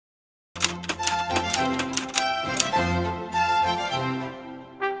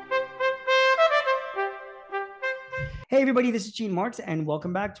Hey, everybody, this is Gene Marks, and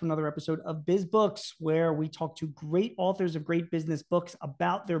welcome back to another episode of Biz Books, where we talk to great authors of great business books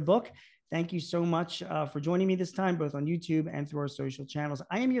about their book. Thank you so much for joining me this time, both on YouTube and through our social channels.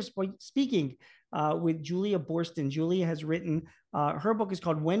 I am here speaking with Julia Boorstin. Julia has written, her book is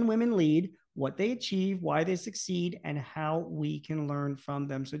called When Women Lead, What They Achieve, Why They Succeed, and How We Can Learn from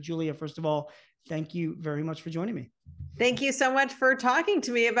Them. So, Julia, first of all, thank you very much for joining me. Thank you so much for talking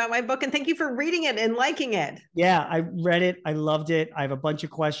to me about my book, and thank you for reading it and liking it. Yeah, I read it. I loved it. I have a bunch of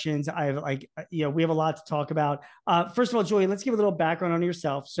questions. I have we have a lot to talk about. First of all, Julia, let's give a little background on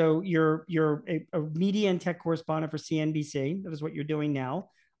yourself. So you're a media and tech correspondent for CNBC. That is what you're doing now.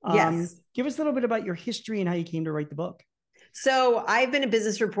 Yes. Give us a little bit about your history and how you came to write the book. So I've been a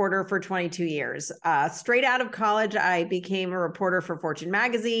business reporter for 22 years. Straight out of college, I became a reporter for Fortune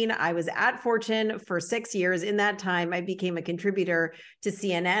magazine. I was at Fortune for 6 years. In that time, I became a contributor to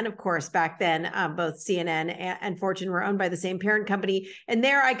CNN. Of course, back then, both CNN and Fortune were owned by the same parent company. And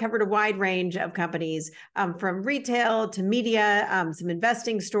there I covered a wide range of companies, from retail to media, some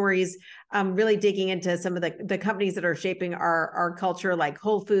investing stories, really digging into some of the companies that are shaping our culture, like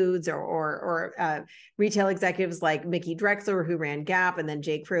Whole Foods or retail executives like Mickey Drexler, who ran Gap, and then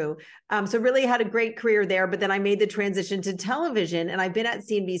J. Crew. So really had a great career there. But then I made the transition to television, and I've been at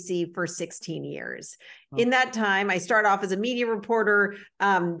CNBC for 16 years. In that time, I started off as a media reporter,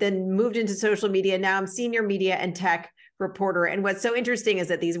 then moved into social media. Now I'm senior media and tech reporter. And what's so interesting is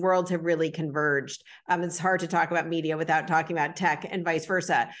that these worlds have really converged. It's hard to talk about media without talking about tech and vice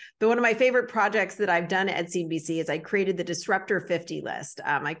versa. But one of my favorite projects that I've done at CNBC is I created the Disruptor 50 list.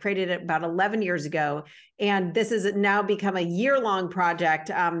 I created it about 11 years ago. And this has now become a year-long project.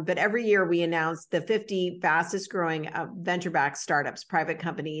 But every year we announce the 50 fastest growing venture-backed startups, private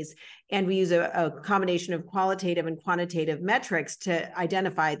companies. And we use a combination of qualitative and quantitative metrics to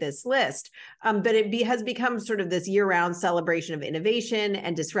identify this list. But it has become sort of this year-round celebration of innovation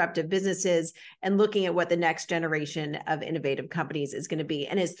and disruptive businesses, and looking at what the next generation of innovative companies is going to be.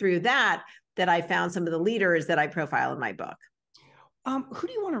 And it's through that I found some of the leaders that I profile in my book. Who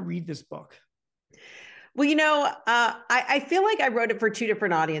do you want to read this book? Well, I feel like I wrote it for two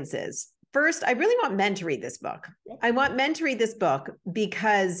different audiences. First, I really want men to read this book. I want men to read this book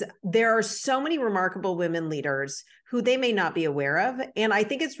because there are so many remarkable women leaders who they may not be aware of. And I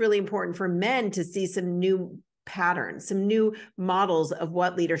think it's really important for men to see some new patterns, some new models of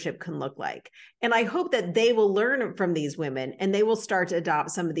what leadership can look like. And I hope that they will learn from these women and they will start to adopt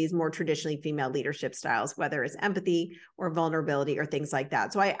some of these more traditionally female leadership styles, whether it's empathy or vulnerability or things like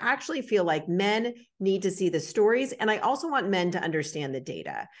that. So I actually feel like men need to see the stories. And I also want men to understand the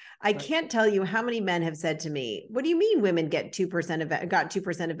data. I can't tell you how many men have said to me, what do you mean women got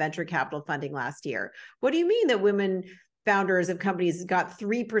 2% of venture capital funding last year? What do you mean that women founders of companies got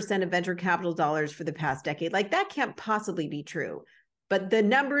 3% of venture capital dollars for the past decade? Like, that can't possibly be true. But the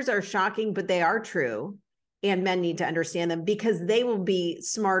numbers are shocking, but they are true. And men need to understand them because they will be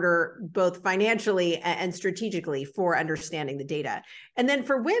smarter, both financially and strategically, for understanding the data. And then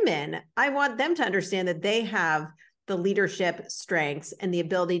for women, I want them to understand that they have the leadership strengths and the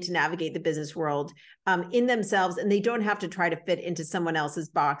ability to navigate the business world in themselves, and they don't have to try to fit into someone else's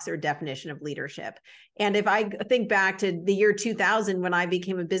box or definition of leadership. And if I think back to the year 2000, when I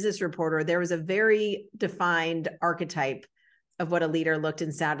became a business reporter, there was a very defined archetype of what a leader looked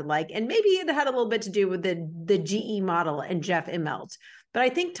and sounded like. And maybe it had a little bit to do with the GE model and Jeff Immelt. But I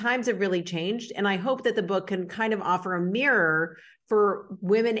think times have really changed. And I hope that the book can kind of offer a mirror for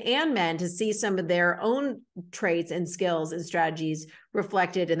women and men to see some of their own traits and skills and strategies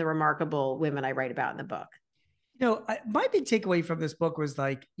reflected in the remarkable women I write about in the book. My big takeaway from this book was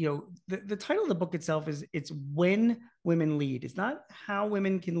the title of the book itself is it's When Women Lead. It's not how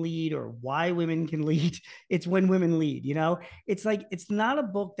women can lead or why women can lead. It's when women lead. It's like, it's not a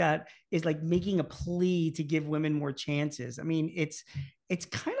book that is like making a plea to give women more chances. I mean, it's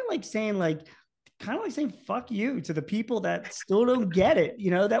kind of like saying fuck you to the people that still don't get it,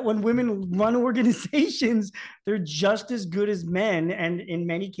 that when women run organizations, they're just as good as men, and in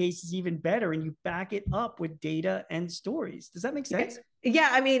many cases even better, and you back it up with data and stories. Does that make sense? Yeah,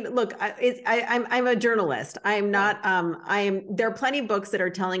 I mean, look, I'm a journalist. I'm not. There are plenty of books that are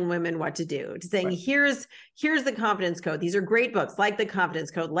telling women what to do, to saying, right, here's the confidence code. These are great books, like the Confidence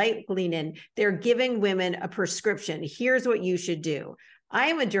Code, like Lean In. They're giving women a prescription. Here's what you should do. I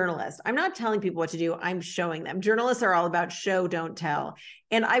am a journalist. I'm not telling people what to do. I'm showing them. Journalists are all about show, don't tell.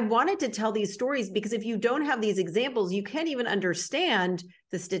 And I wanted to tell these stories because if you don't have these examples, you can't even understand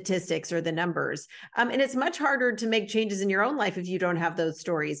the statistics or the numbers. And it's much harder to make changes in your own life if you don't have those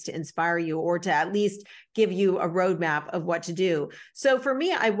stories to inspire you or to at least give you a roadmap of what to do. So for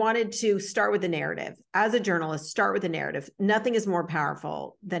me, I wanted to start with the narrative. As a journalist, start with the narrative. Nothing is more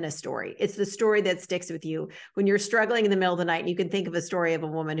powerful than a story. It's the story that sticks with you. When you're struggling in the middle of the night and you can think of a story of a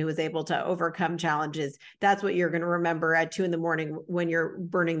woman who was able to overcome challenges, that's what you're going to remember at 2 a.m. when you're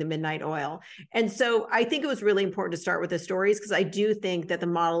burning the midnight oil. And so I think it was really important to start with the stories because I do think that the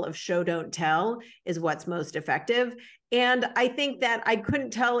model of show, don't tell is what's most effective. And I think that I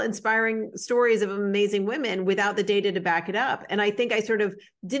couldn't tell inspiring stories of amazing women without the data to back it up. And I think I sort of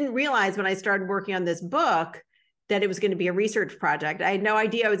didn't realize when I started working on this book that it was going to be a research project. I had no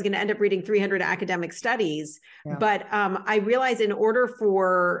idea I was going to end up reading 300 academic studies, but I realized in order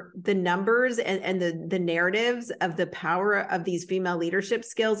for the numbers and the narratives of the power of these female leadership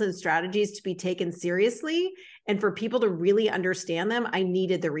skills and strategies to be taken seriously, and for people to really understand them, I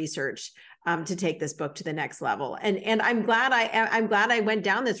needed the research to take this book to the next level. And I'm glad I went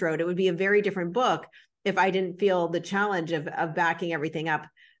down this road. It would be a very different book if I didn't feel the challenge of backing everything up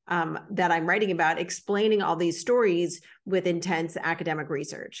that I'm writing about, explaining all these stories with intense academic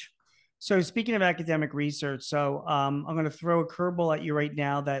research. So speaking of academic research, so I'm going to throw a curveball at you right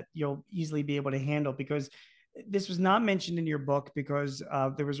now that you'll easily be able to handle, because this was not mentioned in your book because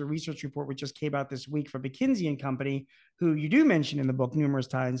there was a research report which just came out this week from McKinsey and Company, who you do mention in the book numerous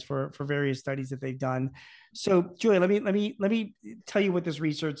times for various studies that they've done. So, Julia, let me tell you what this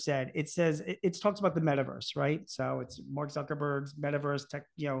research said. It says it talks about the metaverse, right? So it's Mark Zuckerberg's metaverse tech,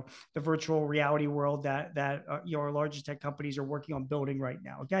 the virtual reality world that our largest tech companies are working on building right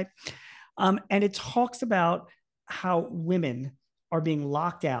now. Okay, and it talks about how women are being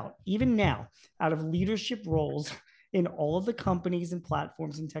locked out, even now, out of leadership roles in all of the companies and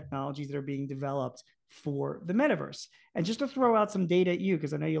platforms and technologies that are being developed for the metaverse. And just to throw out some data at you,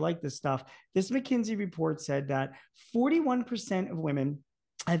 because I know you like this stuff, this McKinsey report said that 41% of women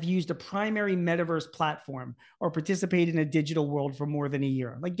have used a primary metaverse platform or participated in a digital world for more than a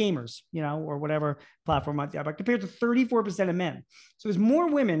year, like gamers, or whatever platform out there, but compared to 34% of men. So there's more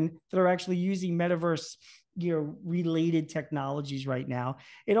women that are actually using metaverse related technologies right now.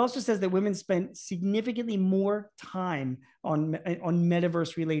 It also says that women spend significantly more time on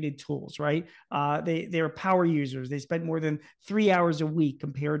metaverse related tools, right? They're power users. They spend more than 3 hours a week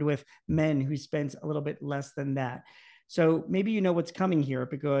compared with men who spend a little bit less than that. So maybe you know what's coming here,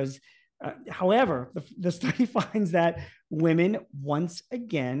 because however, the study finds that women once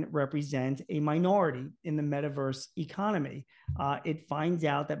again represent a minority in the metaverse economy. It finds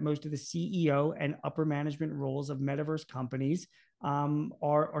out that most of the CEO and upper management roles of metaverse companies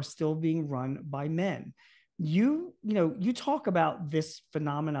are still being run by men. You talk about this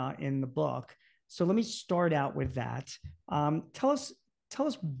phenomena in the book. So let me start out with that. Tell us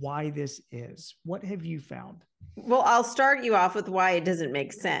why this is. What have you found? Well, I'll start you off with why it doesn't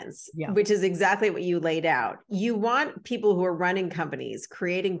make sense, which is exactly what you laid out. You want people who are running companies,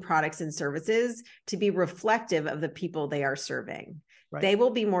 creating products and services to be reflective of the people they are serving. Right. They will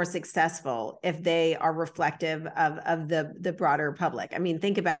be more successful if they are reflective of the broader public. I mean,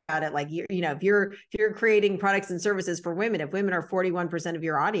 think about it like, if you're creating products and services for women, if women are 41% of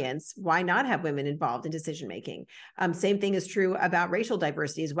your audience, why not have women involved in decision-making? Same thing is true about racial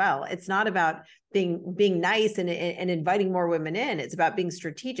diversity as well. It's not about being nice and inviting more women in. It's about being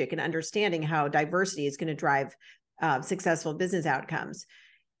strategic and understanding how diversity is going to drive successful business outcomes.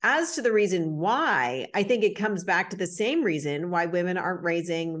 As to the reason why, I think it comes back to the same reason why women aren't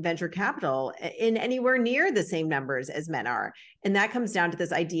raising venture capital in anywhere near the same numbers as men are. And that comes down to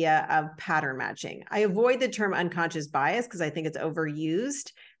this idea of pattern matching. I avoid the term unconscious bias because I think it's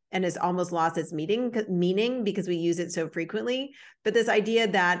overused and has almost lost its meaning because we use it so frequently. But this idea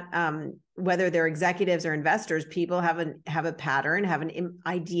that whether they're executives or investors, people have a pattern, have an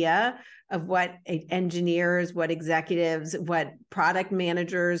idea of what engineers, what executives, what product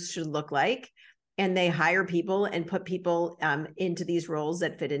managers should look like. And they hire people and put people into these roles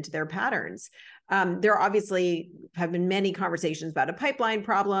that fit into their patterns. There obviously have been many conversations about a pipeline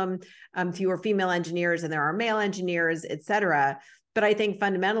problem, fewer female engineers than there are male engineers, et cetera. But I think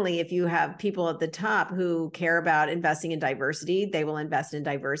fundamentally, if you have people at the top who care about investing in diversity, they will invest in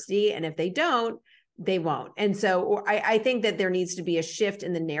diversity. And if they don't, they won't. And so I think that there needs to be a shift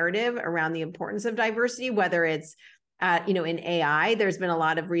in the narrative around the importance of diversity, whether it's in AI, there's been a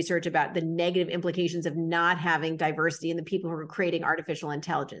lot of research about the negative implications of not having diversity in the people who are creating artificial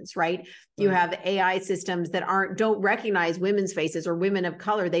intelligence, right? You have AI systems that don't recognize women's faces or women of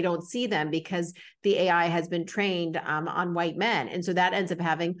color. They don't see them because the AI has been trained on white men. And so that ends up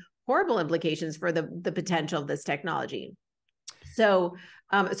having horrible implications for the potential of this technology. So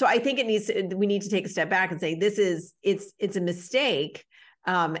I think we need to take a step back and say, it's a mistake.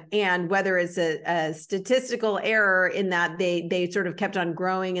 And whether it's a statistical error in that they sort of kept on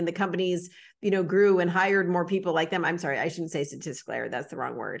growing and the companies, grew and hired more people like them. I'm sorry, I shouldn't say statistical error. That's the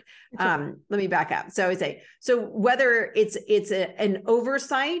wrong word. Let me back up. So I would say, so whether it's an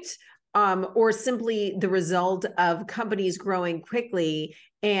oversight or simply the result of companies growing quickly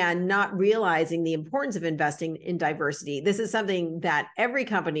and not realizing the importance of investing in diversity. This is something that every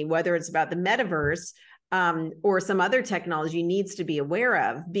company, whether it's about the metaverse or some other technology, needs to be aware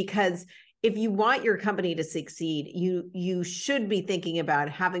of, because if you want your company to succeed, you should be thinking about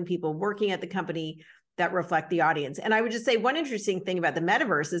having people working at the company that reflect the audience. And I would just say one interesting thing about the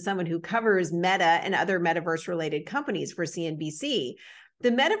metaverse is someone who covers Meta and other metaverse related companies for CNBC. The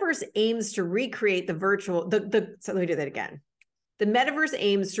metaverse aims to recreate the virtual, so let me do that again. The metaverse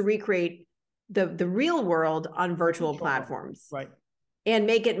aims to recreate the real world on virtual platforms. Right. And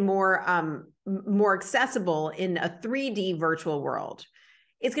make it more accessible in a 3D virtual world.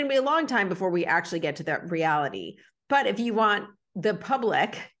 It's going to be a long time before we actually get to that reality. But if you want the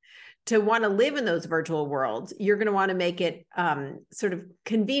public to want to live in those virtual worlds, you're going to want to make it sort of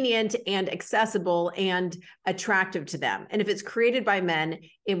convenient and accessible and attractive to them. And if it's created by men,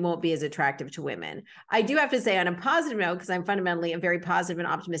 it won't be as attractive to women. I do have to say, on a positive note, because I'm fundamentally a very positive and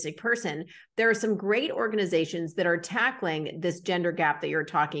optimistic person, there are some great organizations that are tackling this gender gap that you're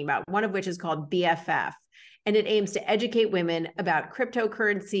talking about, one of which is called BFF. And it aims to educate women about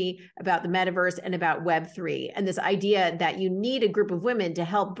cryptocurrency, about the metaverse, and about Web3. And this idea that you need a group of women to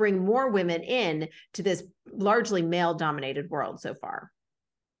help bring more women in to this largely male-dominated world so far.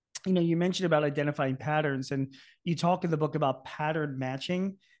 You mentioned about identifying patterns, and you talk in the book about pattern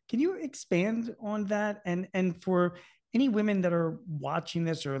matching. Can you expand on that? And for any women that are watching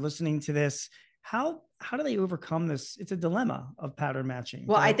this or listening to this, how do they overcome this? It's a dilemma of pattern matching.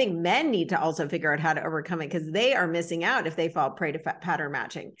 Well, I think men need to also figure out how to overcome it, because they are missing out if they fall prey to pattern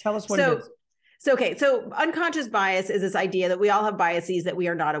matching. Tell us what it is. So unconscious bias is this idea that we all have biases that we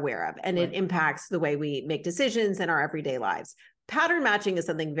are not aware of, and it impacts the way we make decisions in our everyday lives. Pattern matching is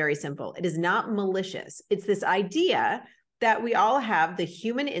something very simple. It is not malicious. It's this idea that we all have the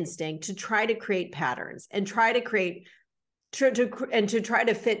human instinct to try to create patterns and try to create to try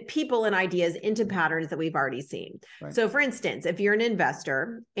to fit people and ideas into patterns that we've already seen. Right. So for instance, if you're an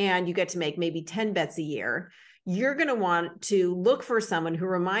investor and you get to make maybe 10 bets a year, you're going to want to look for someone who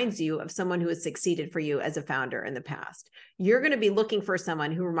reminds you of someone who has succeeded for you as a founder in the past. You're going to be looking for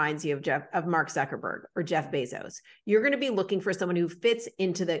someone who reminds you of Mark Zuckerberg or Jeff Bezos. You're going to be looking for someone who fits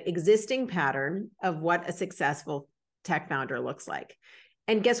into the existing pattern of what a successful tech founder looks like.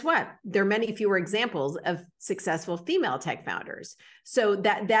 And guess what? There are many fewer examples of successful female tech founders. So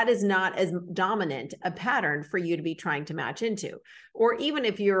that is not as dominant a pattern for you to be trying to match into. Or even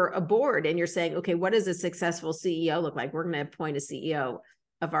if you're a board and you're saying, okay, what does a successful CEO look like? We're going to appoint a CEO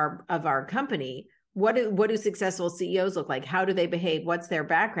of our company. What do successful CEOs look like? How do they behave? What's their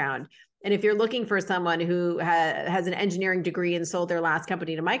background? And if you're looking for someone who has an engineering degree and sold their last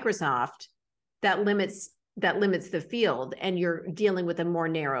company to Microsoft, that limits the field, and you're dealing with a more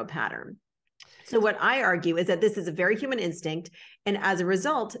narrow pattern. So what I argue is that this is a very human instinct. And as a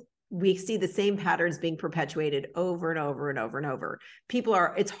result, we see the same patterns being perpetuated over and over and over and over.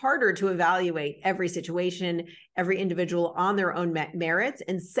 It's harder to evaluate every situation, every individual on their own merits,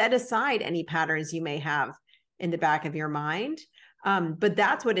 and set aside any patterns you may have in the back of your mind. But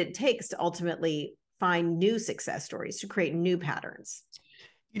that's what it takes to ultimately find new success stories, to create new patterns.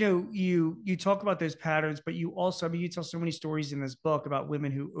 You talk about those patterns, but you also, you tell so many stories in this book about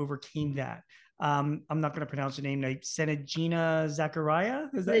women who overcame that. I'm not going to pronounce her name. Senegina Zachariah?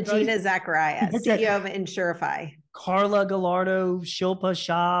 Is that Senegina right? Zachariah, CEO of Insurify. Carla Gallardo, Shilpa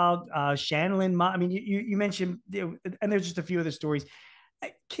Shah, Shanlin Ma. You mentioned, and there's just a few other stories.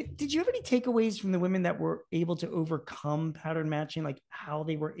 Did you have any takeaways from the women that were able to overcome pattern matching, like how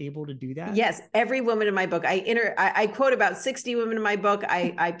they were able to do that? Yes, every woman in my book. I quote about 60 women in my book.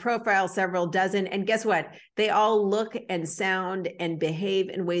 I profile several dozen, and guess what? They all look and sound and behave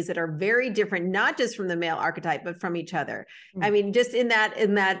in ways that are very different, not just from the male archetype, but from each other. I mean, just in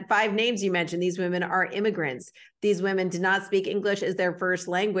that 5 names you mentioned, these women are immigrants. These women did not speak English as their first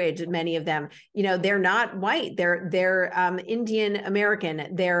language. Many of them, they're not white. They're Indian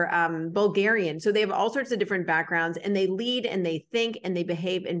American. They're Bulgarian. So they have all sorts of different backgrounds, and they lead and they think and they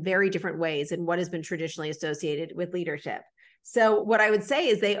behave in very different ways in what has been traditionally associated with leadership. So what I would say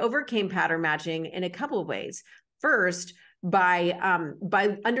is they overcame pattern matching in a couple of ways. First, by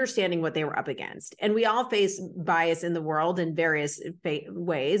understanding what they were up against. And we all face bias in the world in various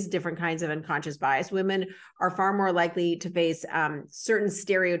ways, different kinds of unconscious bias. Women are far more likely to face certain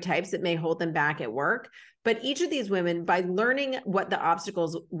stereotypes that may hold them back at work. But each of these women, by learning what the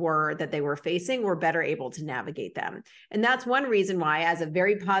obstacles were that they were facing, were better able to navigate them. And that's one reason why, as a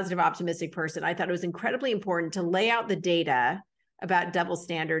very positive, optimistic person, I thought it was incredibly important to lay out the data about double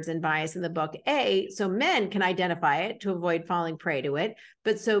standards and bias in the book, A, so men can identify it to avoid falling prey to it,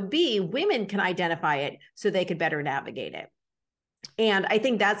 but so B, women can identify it so they could better navigate it. And I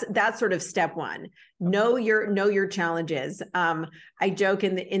think that's sort of step one. Know your challenges. I joke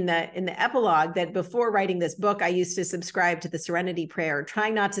in the epilogue that before writing this book, I used to subscribe to the Serenity Prayer,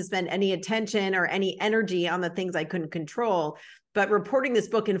 trying not to spend any attention or any energy on the things I couldn't control. But reporting this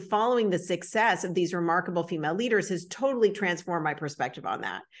book and following the success of these remarkable female leaders has totally transformed my perspective on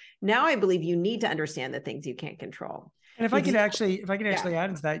that. Now I believe you need to understand the things you can't control. And if I could actually add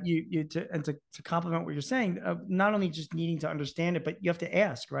into that, to complement what you're saying, not only just needing to understand it, but you have to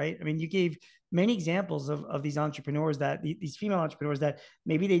ask, right? I mean, you gave many examples of these entrepreneurs, these female entrepreneurs that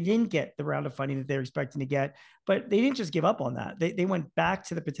maybe they didn't get the round of funding that they're expecting to get, but they didn't just give up on that. They went back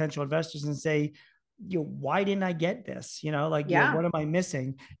to the potential investors and say, why didn't I get this? What am I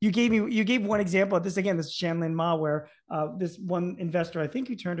missing? You gave one example of this. Again, this is Shanlin Ma, where this one investor, I think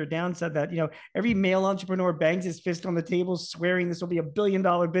who turned her down, said that, every male entrepreneur bangs his fist on the table, swearing this will be $1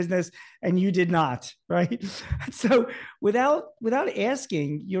 billion business. And you did not, right? So without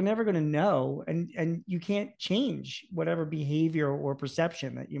asking, you're never going to know. And you can't change whatever behavior or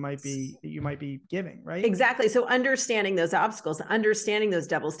perception that you might be giving, right? Exactly. So understanding those obstacles, understanding those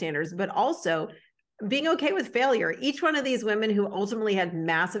double standards, but also being okay with failure. Each one of these women who ultimately had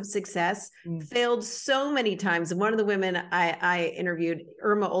massive success failed so many times. And one of the women I interviewed,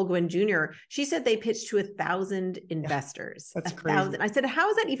 Irma Olguin Jr., she said they pitched to 1,000 investors. That's crazy. I said,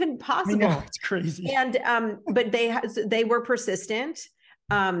 how is that even possible? I know, it's crazy. And but they were persistent.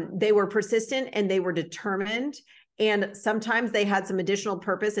 They were persistent and they were determined. And sometimes they had some additional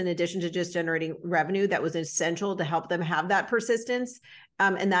purpose in addition to just generating revenue that was essential to help them have that persistence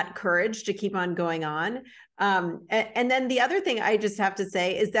and that courage to keep on going on. And then the other thing I just have to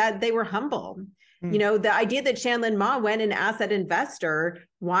say is that they were humble. The idea that Shanlin Ma went and asked that investor,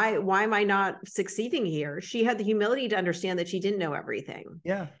 why am I not succeeding here? She had the humility to understand that she didn't know everything.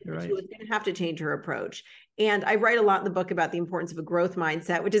 Yeah, you're right. She was going to have to change her approach. And I write a lot in the book about the importance of a growth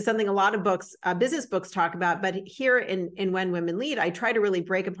mindset, which is something a lot of books, business books talk about. But here in When Women Lead, I try to really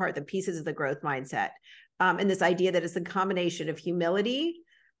break apart the pieces of the growth mindset. And this idea that it's a combination of humility,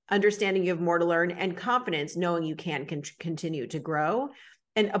 understanding you have more to learn, and confidence, knowing you can continue to grow.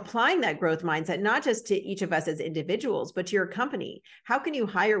 And applying that growth mindset, not just to each of us as individuals, but to your company. How can you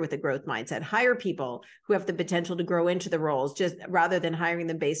hire with a growth mindset? Hire people who have the potential to grow into the roles, just rather than hiring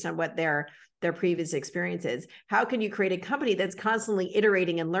them based on what their previous experiences. How can you create a company that's constantly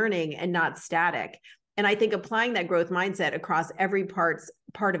iterating and learning and not static? And I think applying that growth mindset across every part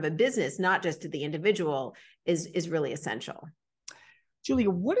of a business, not just to the individual, is really essential. Julia,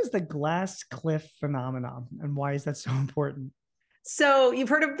 what is the glass cliff phenomenon and why is that so important? So you've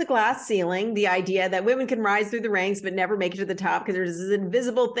heard of the glass ceiling, the idea that women can rise through the ranks, but never make it to the top because there's this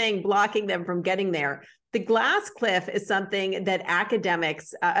invisible thing blocking them from getting there. The glass cliff is something that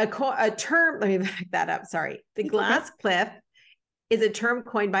academics, a term, let me back that up, sorry. The glass cliff is a term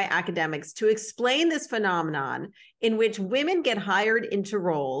coined by academics to explain this phenomenon in which women get hired into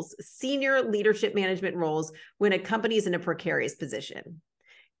roles, senior leadership management roles, when a company is in a precarious position.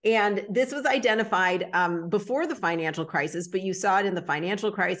 And this was identified before the financial crisis, but you saw it in the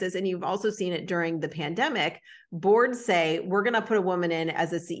financial crisis, and you've also seen it during the pandemic. Boards say, we're going to put a woman in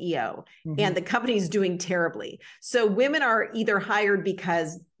as a CEO, and the company's doing terribly. So women are either hired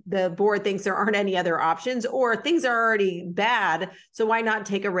because the board thinks there aren't any other options, or things are already bad. So why not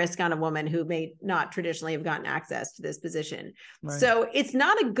take a risk on a woman who may not traditionally have gotten access to this position? Right. So it's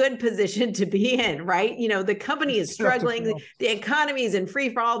not a good position to be in, right? The company is struggling. The economy is in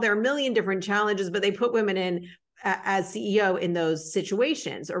free fall. There are a million different challenges, but they put women in as CEO in those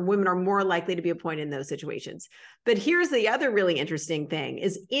situations, or women are more likely to be appointed in those situations. But here's the other really interesting thing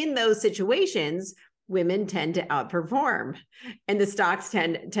is in those situations, women tend to outperform and the stocks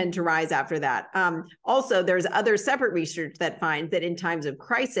tend to rise after that. Also, there's other separate research that finds that in times of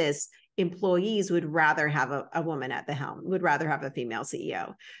crisis, employees would rather have a woman at the helm, would rather have a female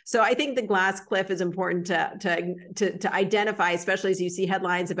CEO. So I think the glass cliff is important to identify, especially as you see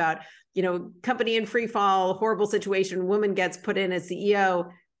headlines about, company in free fall, horrible situation, woman gets put in as CEO.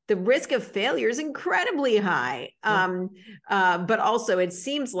 The risk of failure is incredibly high. But also it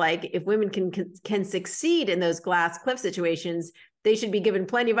seems like if women can succeed in those glass cliff situations, they should be given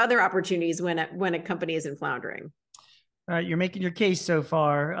plenty of other opportunities when a company isn't floundering. All right, you're making your case so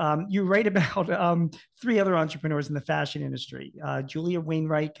far. You write about three other entrepreneurs in the fashion industry, Julia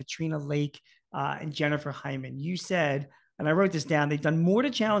Wainwright, Katrina Lake, and Jennifer Hyman. You said, and I wrote this down, they've done more to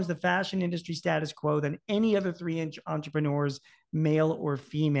challenge the fashion industry status quo than any other three entrepreneurs, male or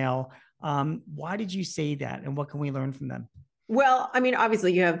female. Why did you say that, and what can we learn from them? Well, I mean,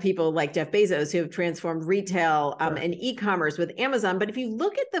 obviously you have people like Jeff Bezos who have transformed retail and e-commerce with Amazon. But if you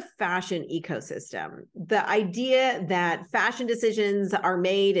look at the fashion ecosystem, the idea that fashion decisions are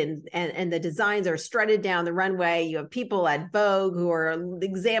made and the designs are strutted down the runway, you have people at Vogue who are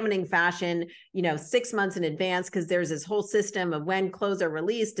examining fashion, 6 months in advance, because there's this whole system of when clothes are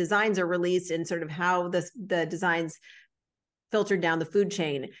released, designs are released, and sort of how the designs filtered down the food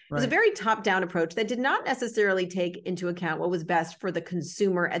chain. It was a very top-down approach that did not necessarily take into account what was best for the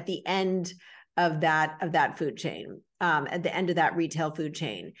consumer at the end of that food chain, at the end of that retail food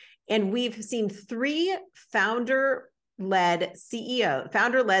chain. And we've seen three founder-led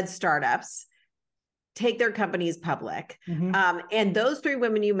startups take their companies public. And those three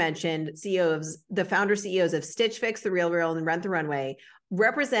women you mentioned, the founder CEOs of Stitch Fix, The RealReal, and Rent the Runway,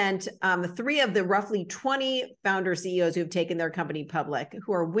 represent three of the roughly 20 founder CEOs who have taken their company public,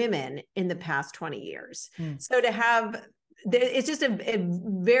 who are women in the past 20 years. So it's just a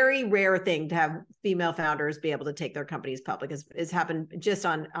very rare thing to have female founders be able to take their companies public. It's happened just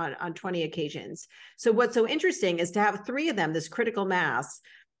on 20 occasions. So what's so interesting is to have three of them, this critical mass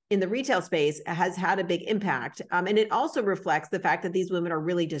in the retail space, has had a big impact. And it also reflects the fact that these women are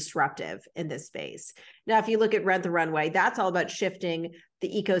really disruptive in this space. Now, if you look at Rent the Runway, that's all about shifting the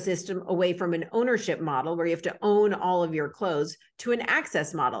ecosystem away from an ownership model where you have to own all of your clothes to an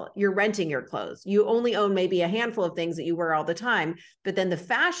access model. You're renting your clothes. You only own maybe a handful of things that you wear all the time, but then the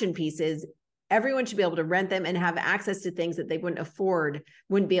fashion pieces, everyone should be able to rent them and have access to things that they wouldn't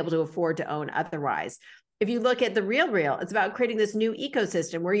be able to afford to own otherwise. If you look at The RealReal, it's about creating this new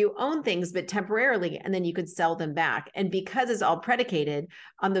ecosystem where you own things, but temporarily, and then you could sell them back. And because it's all predicated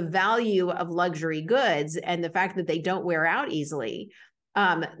on the value of luxury goods and the fact that they don't wear out easily,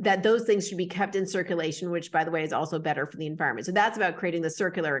 that those things should be kept in circulation, which, by the way, is also better for the environment. So that's about creating the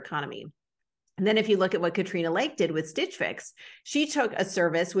circular economy. And then if you look at what Katrina Lake did with Stitch Fix, she took a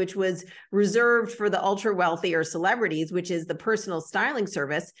service which was reserved for the ultra wealthy or celebrities, which is the personal styling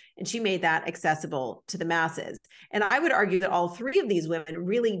service, and she made that accessible to the masses. And I would argue that all three of these women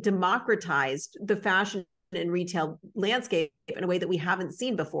really democratized the fashion and retail landscape in a way that we haven't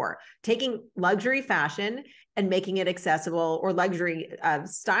seen before, taking luxury fashion and making it accessible, or luxury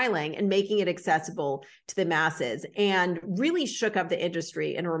styling and making it accessible to the masses, and really shook up the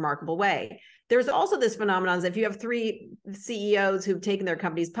industry in a remarkable way. There's also this phenomenon that if you have three CEOs who've taken their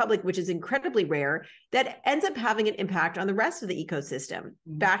companies public, which is incredibly rare, that ends up having an impact on the rest of the ecosystem.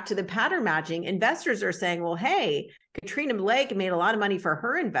 Back to the pattern matching, investors are saying, well, hey, Katrina Lake made a lot of money for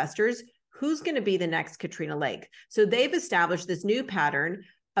her investors. Who's going to be the next Katrina Lake? So they've established this new pattern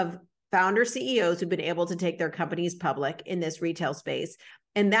of founder CEOs who've been able to take their companies public in this retail space.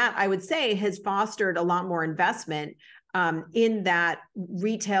 And that, I would say, has fostered a lot more investment in that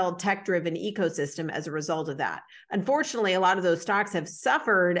retail tech-driven ecosystem as a result of that. Unfortunately, a lot of those stocks have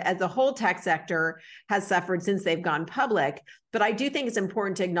suffered as the whole tech sector has suffered since they've gone public. But I do think it's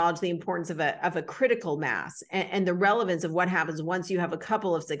important to acknowledge the importance of a critical mass and the relevance of what happens once you have a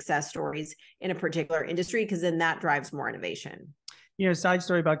couple of success stories in a particular industry, because then that drives more innovation. Side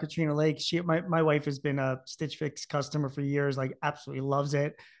story about Katrina Lake. My wife has been a Stitch Fix customer for years, like absolutely loves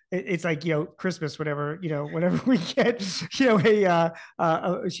it. It's like, Christmas, whenever we get, she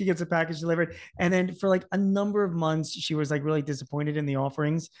gets a package delivered. And then for like a number of months, she was like really disappointed in the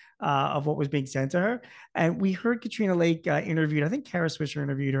offerings of what was being sent to her. And we heard Katrina Lake interviewed, I think Kara Swisher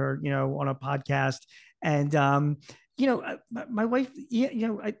interviewed her, on a podcast. And, my wife,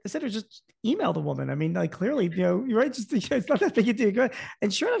 I said, just email the woman. I mean, like clearly, you're right. Just it's not that big a deal.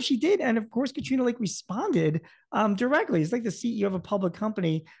 And sure enough, she did. And of course, Katrina Lake responded directly. It's like the CEO of a public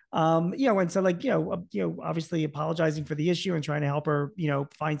company, and so like, obviously apologizing for the issue and trying to help her,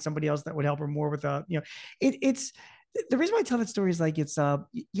 find somebody else that would help her more with, it's The reason why I tell that story is like it's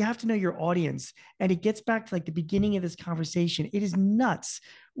you have to know your audience, and it gets back to like the beginning of this conversation. It is nuts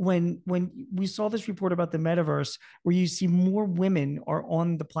when we saw this report about the metaverse, where you see more women are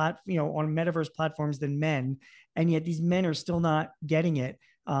on the on metaverse platforms than men, and yet these men are still not getting it.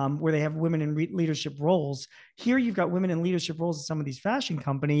 Where they have women in leadership roles. Here, you've got women in leadership roles in some of these fashion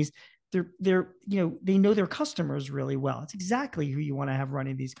companies. They know their customers really well. It's exactly who you want to have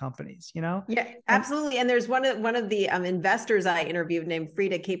running these companies. Yeah, absolutely. And there's one of the investors I interviewed named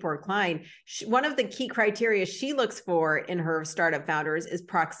Frida Kapor-Klein. One of the key criteria she looks for in her startup founders is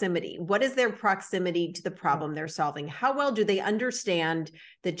proximity. What is their proximity to the problem they're solving? How well do they understand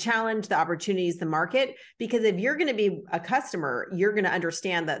the challenge, the opportunities, the market? Because if you're going to be a customer, you're going to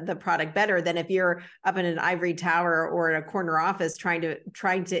understand the product better than if you're up in an ivory tower or in a corner office trying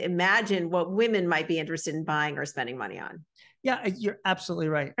to imagine what women might be interested in buying or spending money on. Yeah, you're absolutely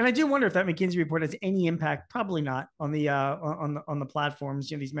right. And I do wonder if that McKinsey report has any impact. Probably not on the platforms,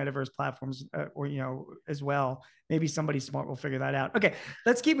 these metaverse platforms, or as well. Maybe somebody smart will figure that out. Okay,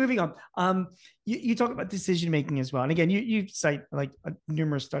 let's keep moving on. You talk about decision making as well, and again, you cite like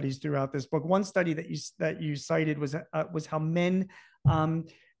numerous studies throughout this book. One study that you cited was how men.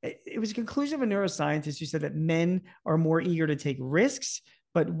 It was a conclusion of a neuroscientist who said that men are more eager to take risks,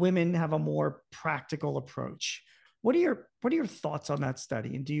 but women have a more practical approach. What are your thoughts on that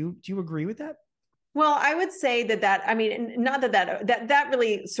study? And do you agree with that? Well, I would say I mean, not that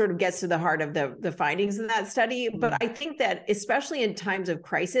really sort of gets to the heart of the findings in that study, but I think that especially in times of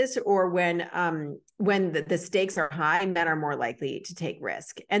crisis or when the stakes are high, men are more likely to take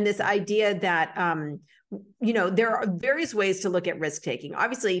risk. And this idea that there are various ways to look at risk taking.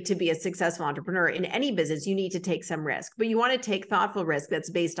 Obviously, to be a successful entrepreneur in any business, you need to take some risk, but you want to take thoughtful risk that's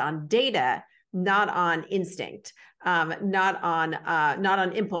based on data, not on instinct, not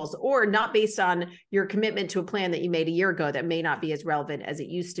on impulse, or not based on your commitment to a plan that you made a year ago that may not be as relevant as it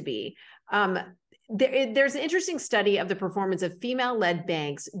used to be. There's an interesting study of the performance of female-led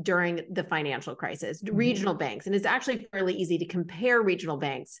banks during the financial crisis, regional banks, and it's actually fairly easy to compare regional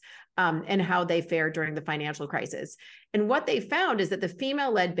banks and how they fared during the financial crisis. And what they found is that the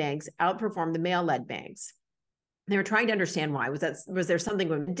female-led banks outperformed the male-led banks. They were trying to understand why. Was there something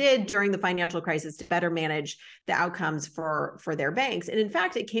women did during the financial crisis to better manage the outcomes for their banks? And in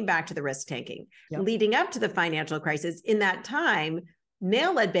fact, it came back to the risk taking. Yep. Leading up to the financial crisis, in that time,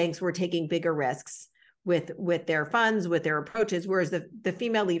 male-led banks were taking bigger risks with their funds, with their approaches, whereas the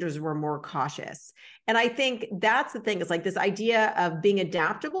female leaders were more cautious. And I think that's the thing. It's like this idea of being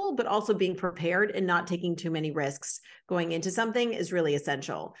adaptable, but also being prepared and not taking too many risks going into something is really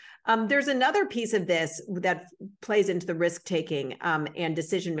essential. There's another piece of this that plays into the risk-taking and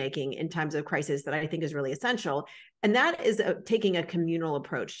decision-making in times of crisis that I think is really essential. And that is taking a communal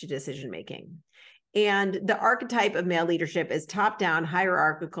approach to decision-making. And the archetype of male leadership is top-down,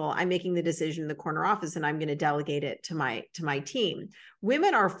 hierarchical. I'm making the decision in the corner office and I'm going to delegate it to my team.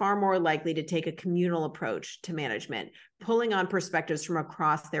 Women are far more likely to take a communal approach to management, pulling on perspectives from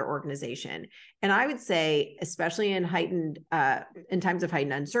across their organization. And I would say, especially in times of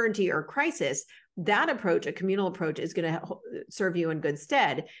heightened uncertainty or crisis, that approach, a communal approach, is going to serve you in good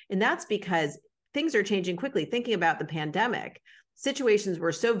stead. And that's because things are changing quickly. Thinking about the pandemic, situations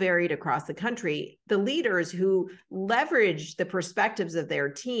were so varied across the country. The leaders who leveraged the perspectives of their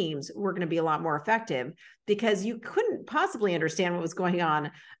teams were going to be a lot more effective because you couldn't possibly understand what was going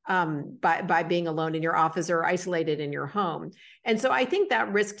on by being alone in your office or isolated in your home. And so I think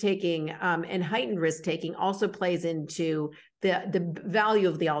that risk-taking and heightened risk-taking also plays into the value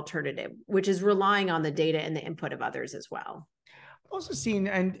of the alternative, which is relying on the data and the input of others as well. I've also seen,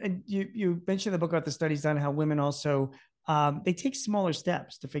 and you mentioned in the book about the studies done, how women also they take smaller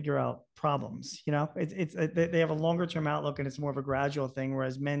steps to figure out problems. They have a longer term outlook and it's more of a gradual thing,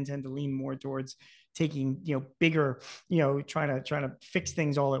 whereas men tend to lean more towards taking bigger, trying to fix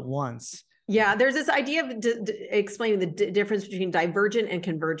things all at once. Yeah, there's this idea of explaining the difference between divergent and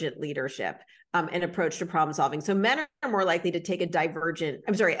convergent leadership and approach to problem solving. So men are more likely to take a convergent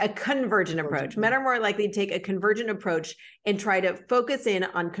approach. Men are more likely to take a convergent approach and try to focus in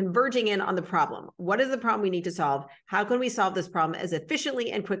on converging in on the problem. What is the problem we need to solve? How can we solve this problem as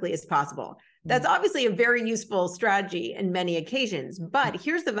efficiently and quickly as possible? That's obviously a very useful strategy in many occasions, but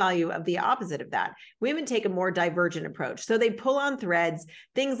here's the value of the opposite of that. Women take a more divergent approach. So they pull on threads,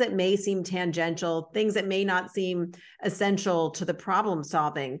 things that may seem tangential, things that may not seem essential to the problem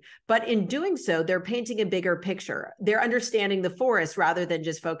solving, but in doing so, they're painting a bigger picture. They're understanding the forest rather than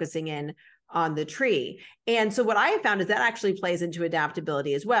just focusing in on the tree. And so what I have found is that actually plays into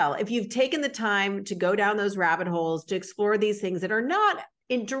adaptability as well. If you've taken the time to go down those rabbit holes, to explore these things that are not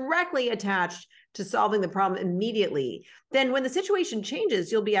directly attached to solving the problem immediately, then when the situation changes,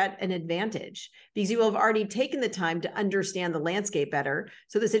 you'll be at an advantage because you will have already taken the time to understand the landscape better.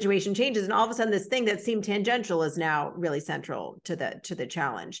 So the situation changes, and all of a sudden this thing that seemed tangential is now really central to the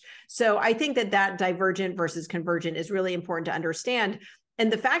challenge. So I think that divergent versus convergent is really important to understand.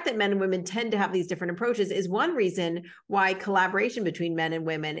 And the fact that men and women tend to have these different approaches is one reason why collaboration between men and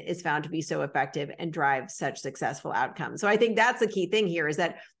women is found to be so effective and drive such successful outcomes. So I think that's the key thing here, is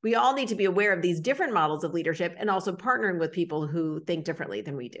that we all need to be aware of these different models of leadership and also partnering with people who think differently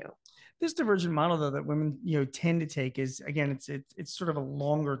than we do. This divergent model, though, that women tend to take is, again, it's sort of a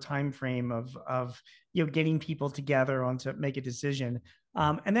longer time frame of getting people together on to make a decision.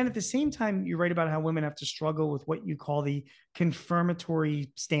 And then at the same time, you write about how women have to struggle with what you call the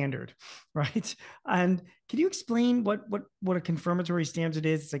confirmatory standard, right? And can you explain what a confirmatory standard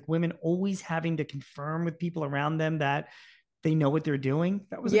is? It's like women always having to confirm with people around them that they know what they're doing.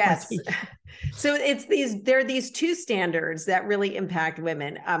 That was yes. So there are these two standards that really impact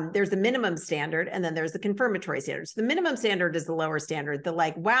women. There's the minimum standard, and then there's the confirmatory standard. So the minimum standard is the lower standard, the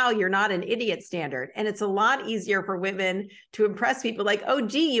like, wow, you're not an idiot standard. And it's a lot easier for women to impress people like, oh,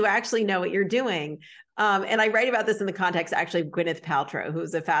 gee, you actually know what you're doing. And I write about this in the context actually of Gwyneth Paltrow,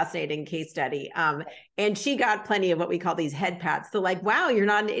 who's a fascinating case study. And she got plenty of what we call these head pats. They're like, wow, you're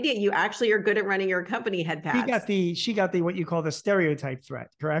not an idiot. You actually are good at running your company, head pats. She got the what you call the stereotype threat,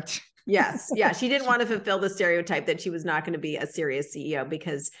 correct? Yes. Yeah. She didn't want to fulfill the stereotype that she was not going to be a serious CEO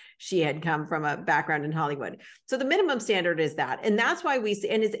because she had come from a background in Hollywood. So the minimum standard is that. And that's why we see,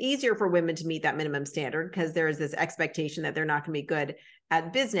 and it's easier for women to meet that minimum standard because there is this expectation that they're not going to be good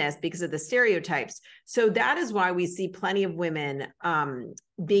at business because of the stereotypes. So that is why we see plenty of women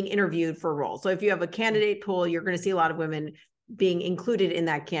being interviewed for roles. So if you have a candidate pool, you're going to see a lot of women being included in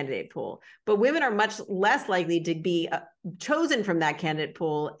that candidate pool. But women are much less likely to be chosen from that candidate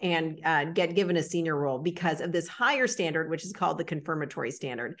pool and get given a senior role because of this higher standard, which is called the confirmatory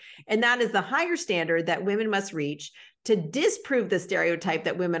standard. And that is the higher standard that women must reach to disprove the stereotype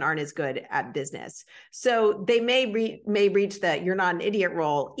that women aren't as good at business. So they may reach the you're not an idiot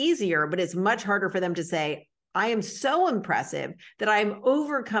role easier, but it's much harder for them to say, I am so impressive that I'm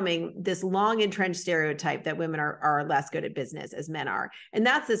overcoming this long entrenched stereotype that women are less good at business as men are. And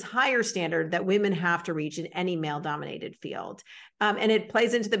that's this higher standard that women have to reach in any male-dominated field. And it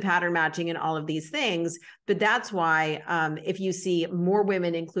plays into the pattern matching and all of these things. But that's why if you see more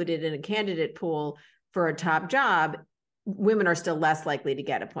women included in a candidate pool for a top job, women are still less likely to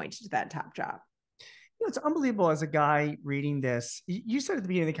get appointed to that top job. It's unbelievable as a guy reading this. You said at the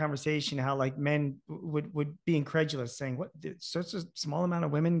beginning of the conversation how like men would be incredulous, saying, what, such a small amount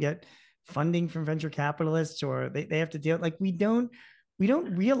of women get funding from venture capitalists, or they have to deal, like we don't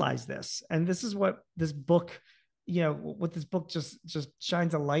realize this. And this is what this book, what this book just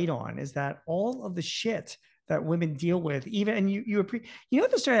shines a light on, is that all of the shit that women deal with, even, and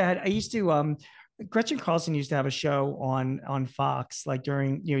the story I had, I used to, Gretchen Carlson used to have a show on Fox, like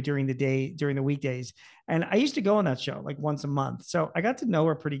during the weekdays. And I used to go on that show like once a month. So I got to know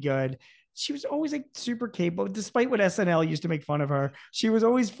her pretty good. She was always like super capable, despite what SNL used to make fun of her. She was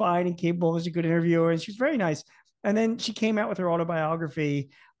always fine and capable as a good interviewer. And she was very nice. And then she came out with her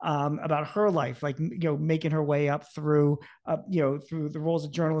autobiography about her life, like, making her way up through the roles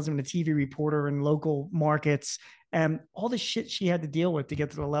of journalism and a TV reporter in local markets and all the shit she had to deal with to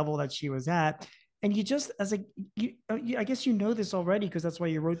get to the level that she was at. And you just, I guess this already because that's why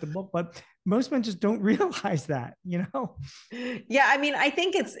you wrote the book, but most men just don't realize that, Yeah, I mean, I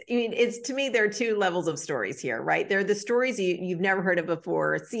think it's to me, there are two levels of stories here, right? There are the stories you've never heard of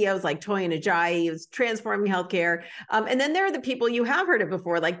before, CEOs like Toyin Ajayi, who's transforming healthcare. And then there are the people you have heard of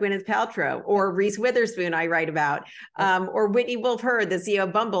before, like Gwyneth Paltrow or Reese Witherspoon, I write about, or Whitney Wolfe Herd, the CEO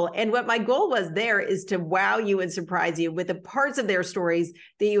of Bumble. And what my goal was there is to wow you and surprise you with the parts of their stories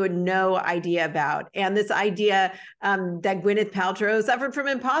that you had no idea about. And this idea that Gwyneth Paltrow suffered from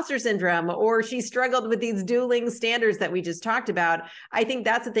imposter syndrome, or she struggled with these dueling standards that we just talked about. I think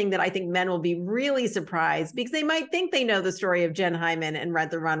that's the thing that I think men will be really surprised, because they might think they know the story of Jen Hyman and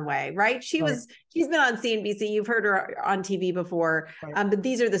Rent the Runway, right? She's been on CNBC. You've heard her on TV before, but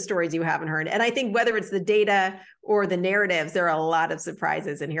these are the stories you haven't heard. And I think whether it's the data or the narratives, there are a lot of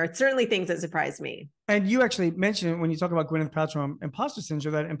surprises in here. It's certainly things that surprised me. And you actually mentioned when you talk about Gwyneth Paltrow imposter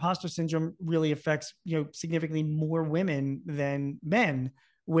syndrome, that imposter syndrome really affects, significantly more women than men,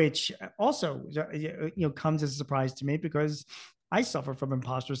 which also, comes as a surprise to me because I suffer from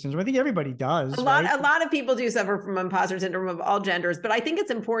imposter syndrome. I think everybody does. A lot of people do suffer from imposter syndrome of all genders, but I think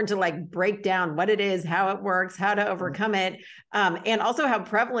it's important to break down what it is, how it works, how to overcome it, and also how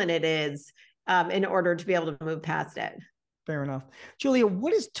prevalent it is in order to be able to move past it. Fair enough. Julia,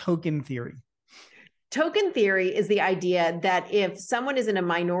 what is token theory? Token theory is the idea that if someone is in a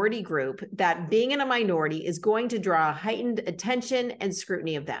minority group, that being in a minority is going to draw heightened attention and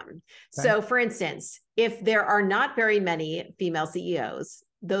scrutiny of them. Okay. So, for instance, if there are not very many female CEOs,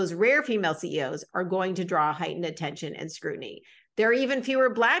 those rare female CEOs are going to draw heightened attention and scrutiny. There are even fewer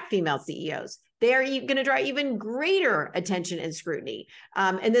Black female CEOs. They are going to draw even greater attention and scrutiny.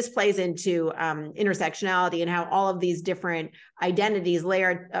 And this plays into intersectionality and how all of these different identities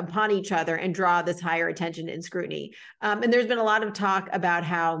layer upon each other and draw this higher attention and scrutiny. And there's been a lot of talk about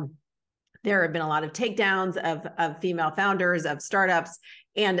how there have been a lot of takedowns of female founders, of startups.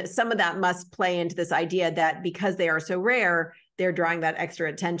 And some of that must play into this idea that because they are so rare, they're drawing that extra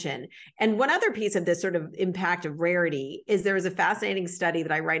attention. And one other piece of this sort of impact of rarity is there was a fascinating study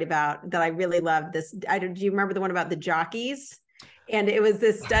that I write about that I really love. Do you remember the one about the jockeys? And it was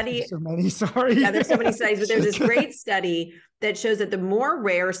this study. There's so many, sorry. Yeah, there's so many studies, but there's this great study that shows that the more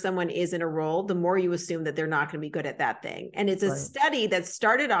rare someone is in a role, the more you assume that they're not going to be good at that thing. And it's a study that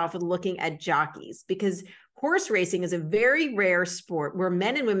started off with looking at jockeys, because horse racing is a very rare sport where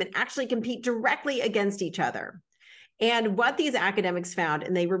men and women actually compete directly against each other. And what these academics found,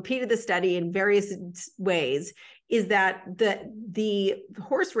 and they repeated the study in various ways, is that the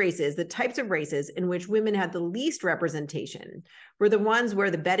horse races, the types of races in which women had the least representation, were the ones where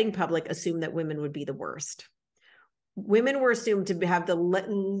the betting public assumed that women would be the worst. Women were assumed to have the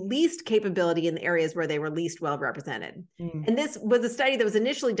least capability in the areas where they were least well represented. And this was a study that was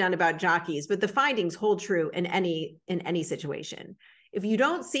initially done about jockeys, but the findings hold true in any situation. If you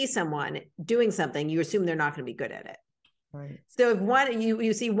don't see someone doing something, you assume they're not going to be good at it. Right. So if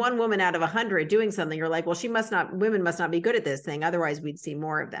you see one woman out of 100 doing something, you're like, well, women must not be good at this thing. Otherwise we'd see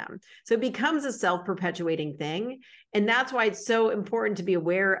more of them. So it becomes a self-perpetuating thing. And that's why it's so important to be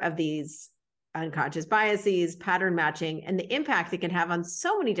aware of these unconscious biases, pattern matching, and the impact it can have on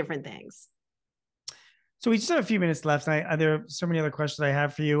so many different things. So we just have a few minutes left. There are so many other questions I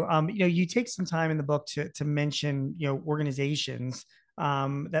have for you. You take some time in the book to mention, organizations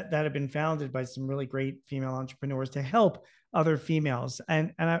that have been founded by some really great female entrepreneurs to help other females.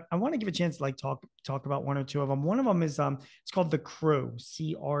 And I want to give a chance to talk about one or two of them. One of them is it's called The Crew,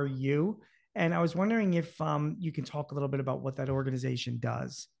 CRU. And I was wondering if you can talk a little bit about what that organization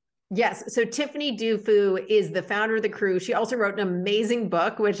does. Yes. So Tiffany Dufu is the founder of The Crew. She also wrote an amazing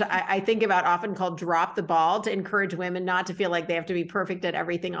book, which I think about often, called Drop the Ball, to encourage women not to feel like they have to be perfect at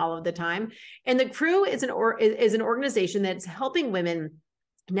everything all of the time. And The Crew is an organization that's helping women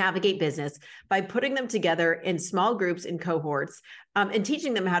navigate business by putting them together in small groups and cohorts, and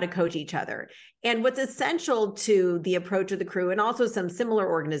teaching them how to coach each other. And what's essential to the approach of The Crew, and also some similar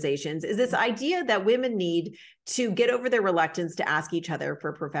organizations, is this idea that women need to get over their reluctance to ask each other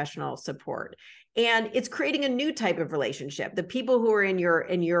for professional support. And it's creating a new type of relationship. The people who are in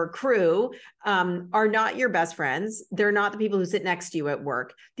your crew are not your best friends. They're not the people who sit next to you at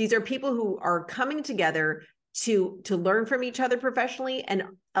work. These are people who are coming together to learn from each other professionally, and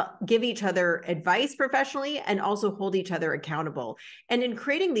give each other advice professionally, and also hold each other accountable. And in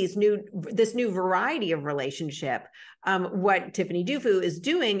creating this new variety of relationship, what Tiffany Dufu is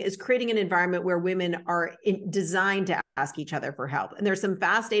doing is creating an environment where women are designed to ask each other for help. And there's some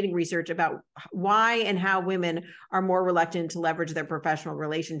fascinating research about why and how women are more reluctant to leverage their professional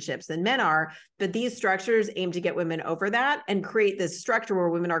relationships than men are. But these structures aim to get women over that and create this structure where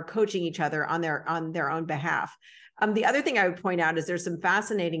women are coaching each other on their own behalf. The other thing I would point out is there's some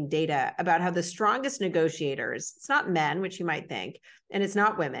fascinating data about how the strongest negotiators, it's not men, which you might think, and it's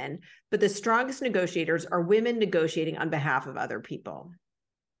not women, but the strongest negotiators are women negotiating on behalf of other people.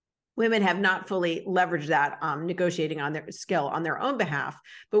 Women have not fully leveraged that negotiating on their skill on their own behalf.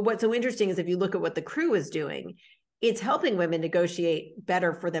 But what's so interesting is if you look at what The Crew is doing, it's helping women negotiate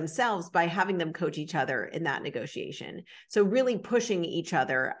better for themselves by having them coach each other in that negotiation. So really pushing each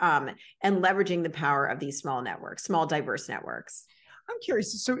other and leveraging the power of these small networks, small diverse networks. I'm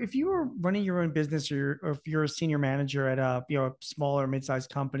curious. So if you were running your own business, or if you're a senior manager at a small or mid-sized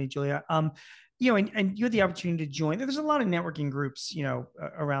company, Julia, and you had the opportunity to join, there's a lot of networking groups,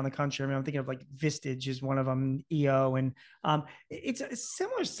 around the country. I mean, I'm thinking of like Vistage is one of them, EO, and it's a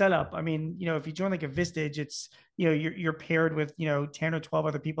similar setup. I mean, if you join like a Vistage, it's, you're paired with, 10 or 12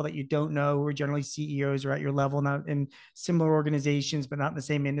 other people that you don't know, who are generally CEOs or at your level, not in similar organizations, but not in the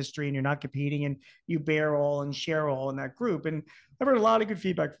same industry, and you're not competing, and you bear all and share all in that group. And I've heard a lot of good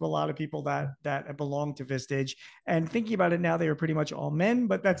feedback from a lot of people that belong to Vistage. And thinking about it now, they are pretty much all men,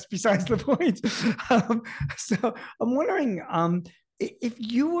 but that's besides the point. So I'm wondering, if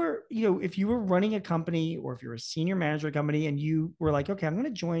you were, if you were running a company or if you're a senior manager of a company and you were like, okay, I'm going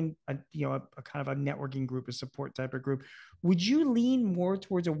to join a kind of a networking group, a support type of group, would you lean more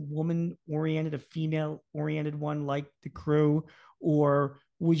towards a woman oriented, a female oriented one like the crew, or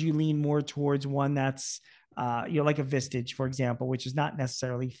would you lean more towards one that's, like a Vistage, for example, which is not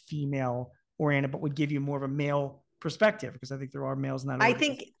necessarily female oriented, but would give you more of a male perspective? Because I think there are males in that. I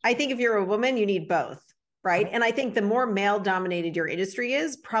think if you're a woman, you need both. Right. And I think the more male dominated your industry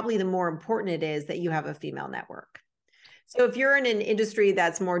is, probably the more important it is that you have a female network. So if you're in an industry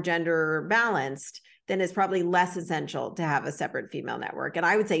that's more gender balanced, then it's probably less essential to have a separate female network. And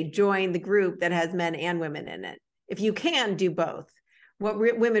I would say join the group that has men and women in it. If you can, do both. What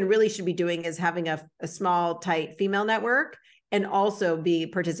women really should be doing is having a small, tight female network, and also be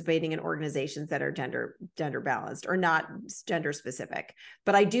participating in organizations that are gender balanced or not gender specific.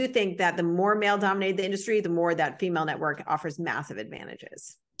 But I do think that the more male dominated the industry, the more that female network offers massive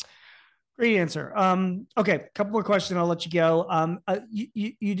advantages. Great answer. Okay, a couple more questions. I'll let you go.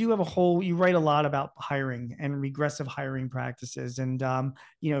 You do have you write a lot about hiring and regressive hiring practices, and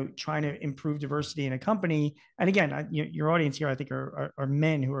trying to improve diversity in a company. And again, your audience here, I think, are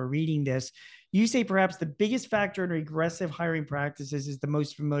men who are reading this. You say perhaps the biggest factor in regressive hiring practices is the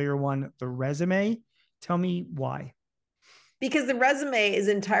most familiar one, the resume. Tell me why. Because the resume is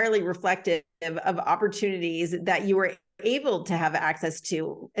entirely reflective of opportunities that you were able to have access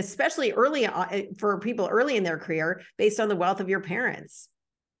to, especially early on, for people early in their career, based on the wealth of your parents.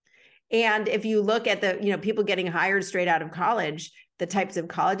 And if you look at the, people getting hired straight out of college, the types of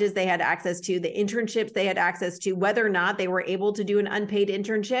colleges they had access to, the internships they had access to, whether or not they were able to do an unpaid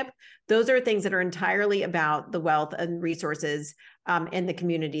internship, those are things that are entirely about the wealth and resources in the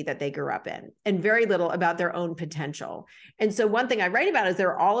community that they grew up in, and very little about their own potential. And so one thing I write about is there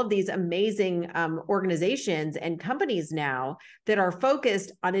are all of these amazing organizations and companies now that are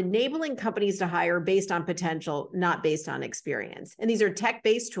focused on enabling companies to hire based on potential, not based on experience. And these are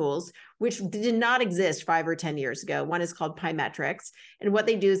tech-based tools, which did not exist 5 or 10 years ago. One is called Pymetrics. And what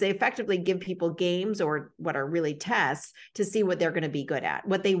they do is they effectively give people games, or what are really tests, to see what they're going to be good at,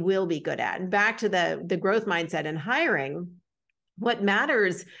 what they will be good at. And back to the growth mindset and hiring, what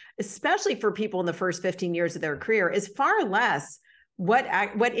matters, especially for people in the first 15 years of their career, is far less what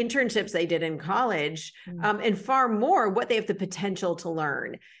internships they did in college, and far more what they have the potential to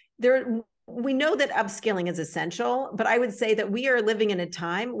learn. We know that upskilling is essential, but I would say that we are living in a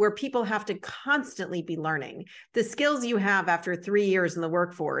time where people have to constantly be learning. The skills you have after 3 years in the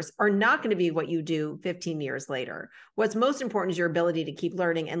workforce are not going to be what you do 15 years later. What's most important is your ability to keep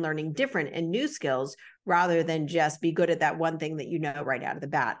learning and learning different and new skills, rather than just be good at that one thing that you know right out of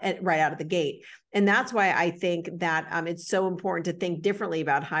the gate. And that's why I think that it's so important to think differently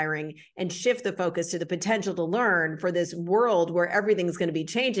about hiring and shift the focus to the potential to learn for this world where everything's going to be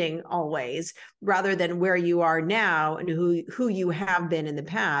changing always, rather than where you are now and who you have been in the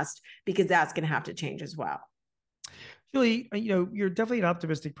past, because that's going to have to change as well. Julie, you're definitely an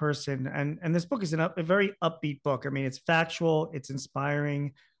optimistic person, and this book is a very upbeat book. I mean, it's factual, it's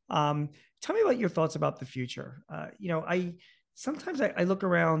inspiring. Tell me about your thoughts about the future. Sometimes I look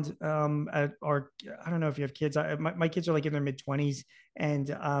around at I don't know if you have kids. My kids are like in their mid-20s, and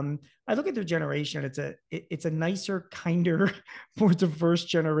I look at their generation. It's a nicer, kinder, more diverse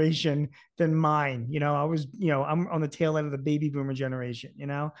generation than mine. I'm on the tail end of the baby boomer generation.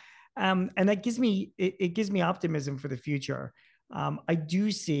 And that gives me it gives me optimism for the future. I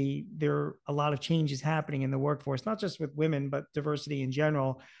do see there are a lot of changes happening in the workforce, not just with women, but diversity in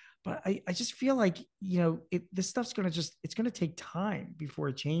general. But I just feel like, this stuff's it's going to take time before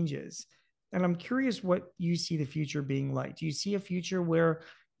it changes. And I'm curious what you see the future being like. Do you see a future where,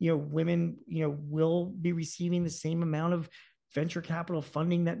 women, will be receiving the same amount of venture capital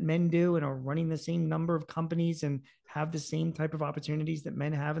funding that men do, and are running the same number of companies and have the same type of opportunities that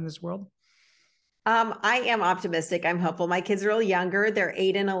men have in this world? I am optimistic. I'm hopeful. My kids are a little younger. They're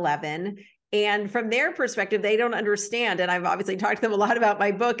 8 and 11. And from their perspective, they don't understand. And I've obviously talked to them a lot about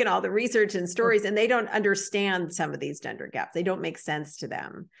my book and all the research and stories, and they don't understand some of these gender gaps. They don't make sense to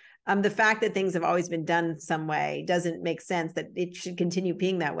them. The fact that things have always been done some way doesn't make sense that it should continue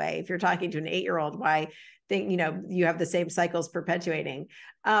being that way. If you're talking to an 8-year-old, why think, you have the same cycles perpetuating.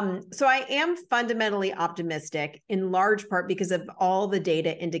 So I am fundamentally optimistic, in large part because of all the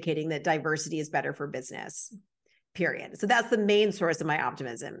data indicating that diversity is better for business, period. So that's the main source of my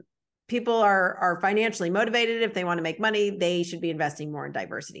optimism. People are financially motivated. If they want to make money, they should be investing more in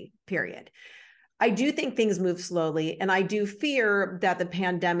diversity, period. I do think things move slowly, and I do fear that the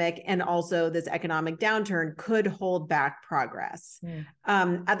pandemic and also this economic downturn could hold back progress.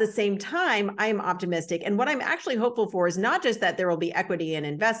 At the same time, I am optimistic, and what I'm actually hopeful for is not just that there will be equity in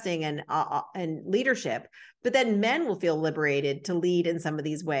investing and leadership, but that men will feel liberated to lead in some of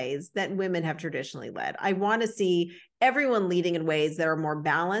these ways that women have traditionally led. I want to see everyone leading in ways that are more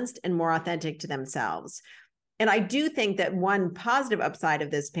balanced and more authentic to themselves. And I do think that one positive upside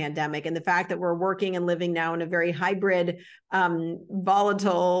of this pandemic and the fact that we're working and living now in a very hybrid,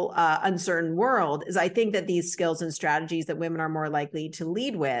 volatile, uncertain world is I think that these skills and strategies that women are more likely to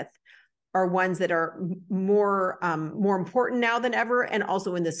lead with are ones that are more important now than ever, and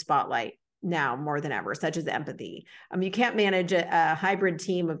also in the spotlight now more than ever, such as empathy. You can't manage a hybrid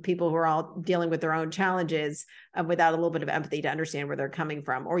team of people who are all dealing with their own challenges without a little bit of empathy to understand where they're coming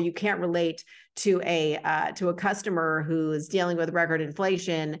from. Or you can't relate to a customer who's dealing with record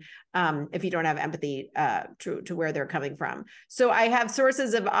inflation if you don't have empathy to where they're coming from. So I have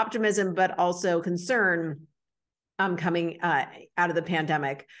sources of optimism, but also concern coming out of the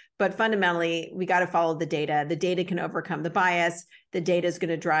pandemic. But fundamentally, we got to follow the data. The data can overcome the bias. The data is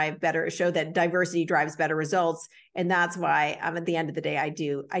going to show that diversity drives better results. And that's why at the end of the day, I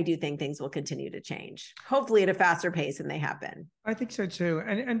do think things will continue to change, hopefully at a faster pace than they have been. I think so too.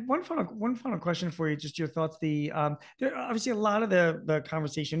 And one final question for you, just your thoughts. There obviously a lot of the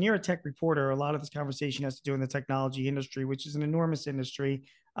conversation, you're a tech reporter, a lot of this conversation has to do in the technology industry, which is an enormous industry,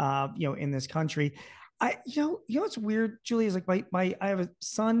 in this country. What's weird, Julie, is like I have a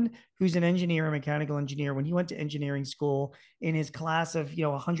son who's an engineer, a mechanical engineer. When he went to engineering school, in his class of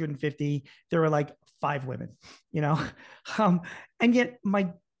 150, there were like 5 women, and yet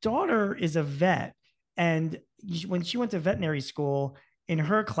my daughter is a vet, and when she went to veterinary school, in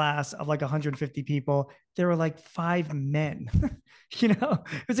her class of like 150 people, there were like 5 men. It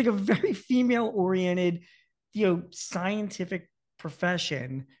was like a very female oriented, scientific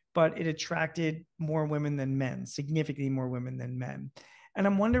profession, but it attracted more women than men, significantly more women than men. And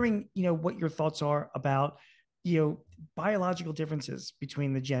I'm wondering, what your thoughts are about, biological differences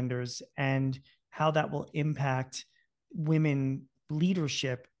between the genders and how that will impact women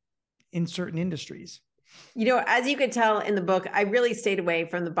leadership in certain industries. As you could tell in the book, I really stayed away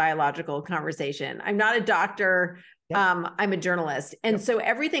from the biological conversation. I'm not a doctor. Yep. I'm a journalist. And so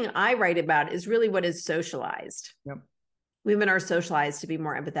everything I write about is really what is socialized. Yep. Women are socialized to be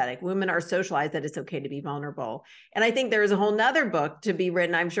more empathetic. Women are socialized that it's okay to be vulnerable. And I think there is a whole nother book to be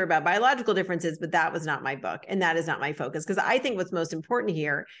written, I'm sure, about biological differences, but that was not my book. And that is not my focus. Because I think what's most important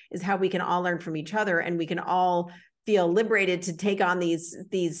here is how we can all learn from each other, and we can all feel liberated to take on these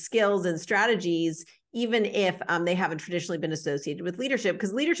skills and strategies, even if they haven't traditionally been associated with leadership.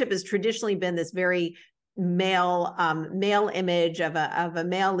 Because leadership has traditionally been this very male image of a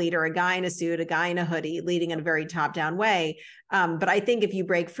male leader, a guy in a suit, a guy in a hoodie, leading in a very top-down way. But I think if you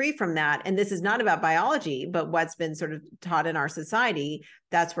break free from that, and this is not about biology, but what's been sort of taught in our society,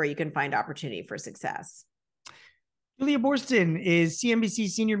 that's where you can find opportunity for success. Julia Boorstin is CNBC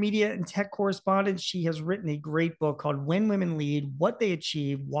senior media and tech correspondent. She has written a great book called When Women Lead, What They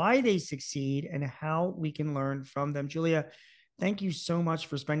Achieve, Why They Succeed, and How We Can Learn from Them. Julia, thank you so much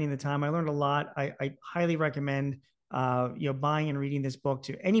for spending the time. I learned a lot. I highly recommend buying and reading this book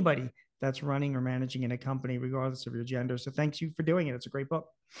to anybody that's running or managing in a company, regardless of your gender. So thanks you for doing it. It's a great book.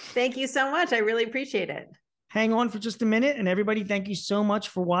 Thank you so much. I really appreciate it. Hang on for just a minute. And everybody, thank you so much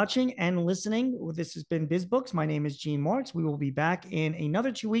for watching and listening. This has been BizBooks. My name is Gene Marks. We will be back in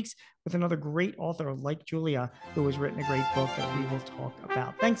another 2 weeks with another great author like Julia, who has written a great book that we will talk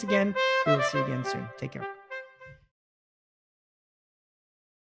about. Thanks again. We will see you again soon. Take care.